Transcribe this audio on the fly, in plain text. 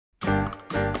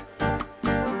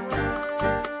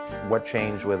What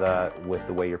changed with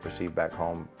the way you're perceived back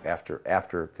home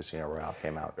after Casino Royale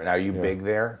came out? And are you big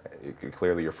there?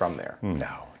 Clearly, you're from there.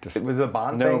 No, just it was a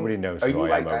Bond thing. Nobody knows who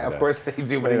I am over Of there. course they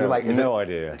do, but are you like? No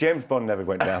idea. James Bond never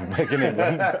went down big in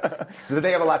England.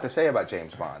 They have a lot to say about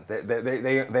James Bond.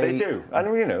 They do.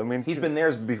 And you know, I mean, he's been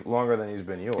theirs longer than he's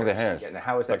been yours. He has. Yeah, now,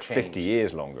 how has that like changed? 50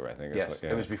 years longer, I think. Yes,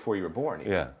 it was before you were born.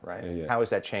 Even, right. Yeah. How has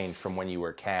that changed from when you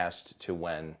were cast to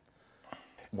when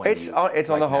it's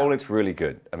on the whole, it's really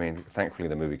good. I mean, thankfully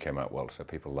the movie came out well, so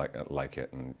people like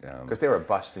it. And because they were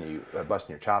busting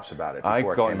your chops about it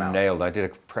before I got it came out. nailed. I did a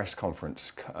press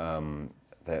conference.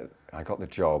 That I got the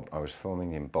job. I was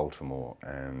filming in Baltimore,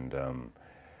 and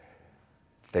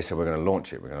they said we're going to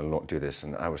launch it. We're going to do this,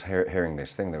 and I was hearing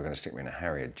this thing. They were going to stick me in a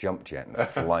Harrier jump jet and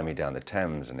fly me down the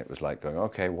Thames, and it was like going,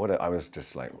 okay, what? I was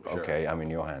just like, okay, I'm in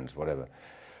your hands, whatever.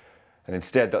 And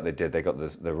instead, what they did, they got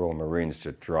the Royal Marines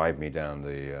to drive me down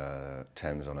the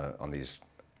Thames on these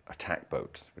attack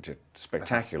boats, which are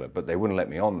spectacular, but they wouldn't let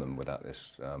me on them without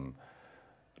this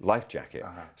life jacket.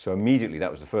 So immediately,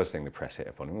 that was the first thing the press hit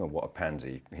upon him. Oh, what a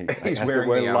pansy. He has to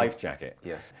wear a life jacket.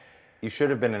 Yes. You should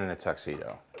have been in a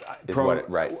tuxedo.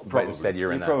 Probably, but instead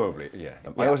you're in that. Probably, yeah.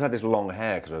 I always had this long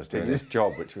hair because I was doing this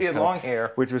job, which was long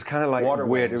hair, which was kind of like water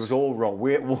weird. wings. It was all wrong.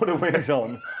 Weird water wings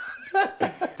on.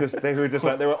 They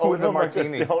were holding a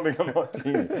martini.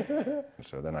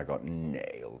 So then I got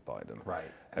nailed by them.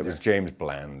 Right. It was James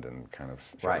Bland and kind of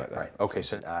shit like that. Right. Okay.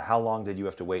 So how long did you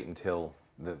have to wait until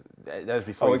that was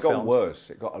before? Oh, you it got filmed? worse.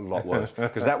 It got a lot worse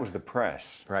because that was the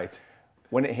press. Right.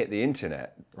 When it hit the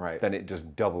internet, then it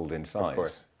just doubled in size. Of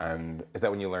course. And is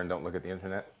that when you learned don't look at the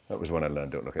internet? That was when I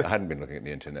learned don't look at. I hadn't been looking at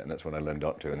the internet, and that's when I learned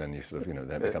not to. And then you sort of,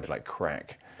 then it becomes like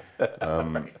crack.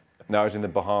 Now I was in the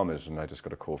Bahamas, and I just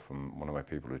got a call from one of my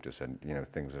people who just said,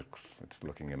 it's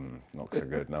looking not so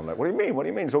good. And I'm like, what do you mean? What do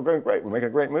you mean? It's all going great. We're making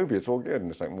a great movie. It's all good.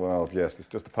 And it's like, well, yes, it's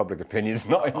just the public opinion. It's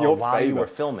not in your favor. While you were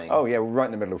filming? Oh yeah, right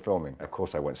in the middle of filming. Of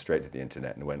course, I went straight to the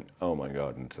internet and went, oh my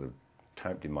God, and sort of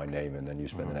typed in my name, and then you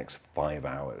spend the next 5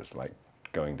 hours like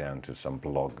going down to some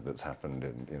blog that's happened,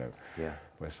 and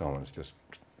where someone's just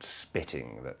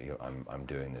spitting that I'm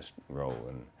doing this role,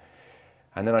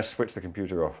 and then I switched the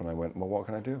computer off and I went, well, what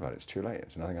can I do about it? It's too late.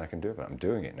 There's nothing I can do about it. I'm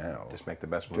doing it now. Just make the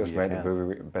best movie you can. Just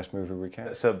make the best movie we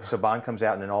can. So Bond comes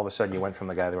out, and then all of a sudden you went from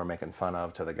the guy they were making fun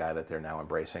of to the guy that they're now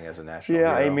embracing as a national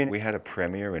hero. I mean, we had a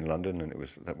premiere in London, and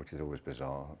which is always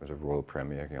bizarre. It was a royal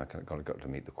premiere. I got to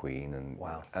meet the Queen, and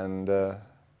wow. And the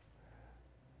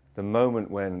moment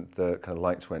when the kind of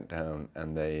lights went down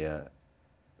and there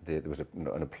was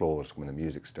an applause when the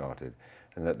music started,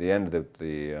 and at the end of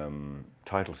the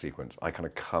title sequence, I kind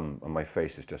of come, and my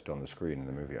face is just on the screen in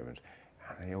the movie opens,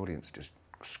 and the audience just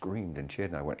screamed and cheered,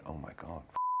 and I went, oh my God,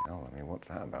 hell, I mean, what's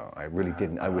that about? I really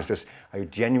didn't. I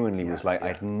genuinely was like, I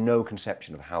had no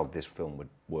conception of how this film would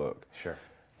work. Sure.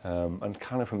 And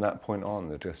kind of from that point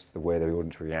on, just the way the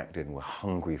audience reacted and were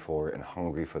hungry for it and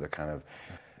hungry for the kind of.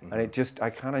 And I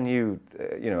kind of knew,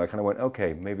 I kind of went,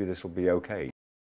 okay, maybe this will be okay.